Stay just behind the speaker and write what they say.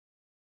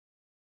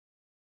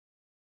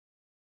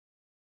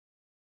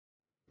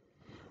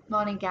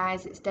Morning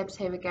guys, it's Debs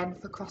here again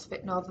for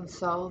CrossFit Northern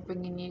Soul,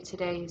 bringing you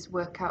today's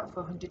workout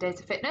for 100 Days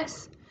of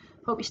Fitness.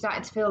 Hope you're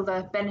starting to feel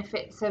the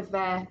benefits of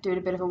doing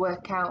a bit of a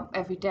workout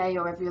every day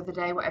or every other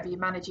day, whatever you're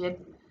managing.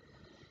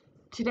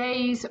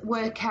 Today's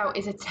workout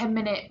is a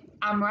 10-minute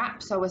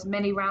AMRAP, so as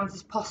many rounds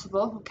as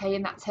possible, okay,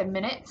 in that 10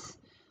 minutes.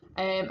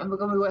 And we're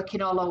going to be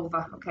working all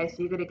over, okay, so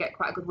you're going to get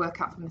quite a good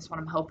workout from this one,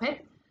 I'm hoping.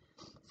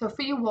 So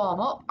for your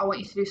warm-up, I want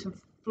you to do some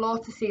floor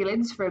to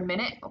ceilings for a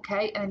minute,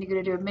 okay, and then you're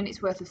going to do a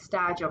minute's worth of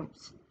star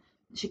jumps.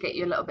 It should get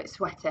you a little bit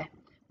sweaty.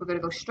 We're going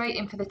to go straight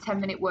in for the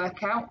 10-minute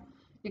workout.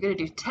 You're going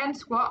to do 10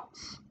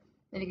 squats,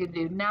 then you're going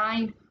to do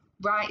 9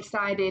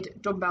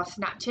 right-sided dumbbell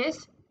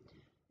snatches.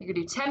 You're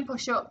going to do 10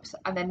 push-ups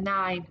and then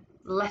 9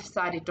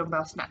 left-sided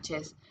dumbbell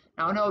snatches.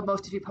 Now I know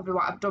most of you probably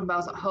won't have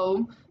dumbbells at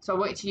home, so I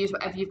want you to use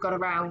whatever you've got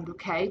around,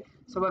 okay?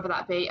 So whether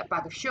that be a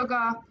bag of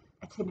sugar,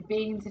 a tin of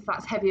beans, if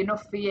that's heavy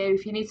enough for you.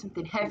 If you need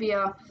something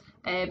heavier,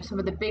 some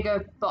of the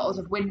bigger bottles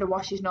of window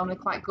wash is normally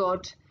quite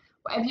good.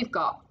 Whatever you've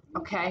got,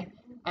 okay?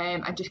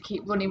 And just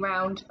keep running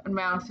round and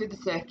round through the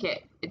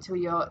circuit until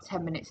your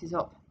 10 minutes is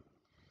up.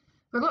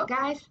 Good luck,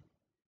 guys.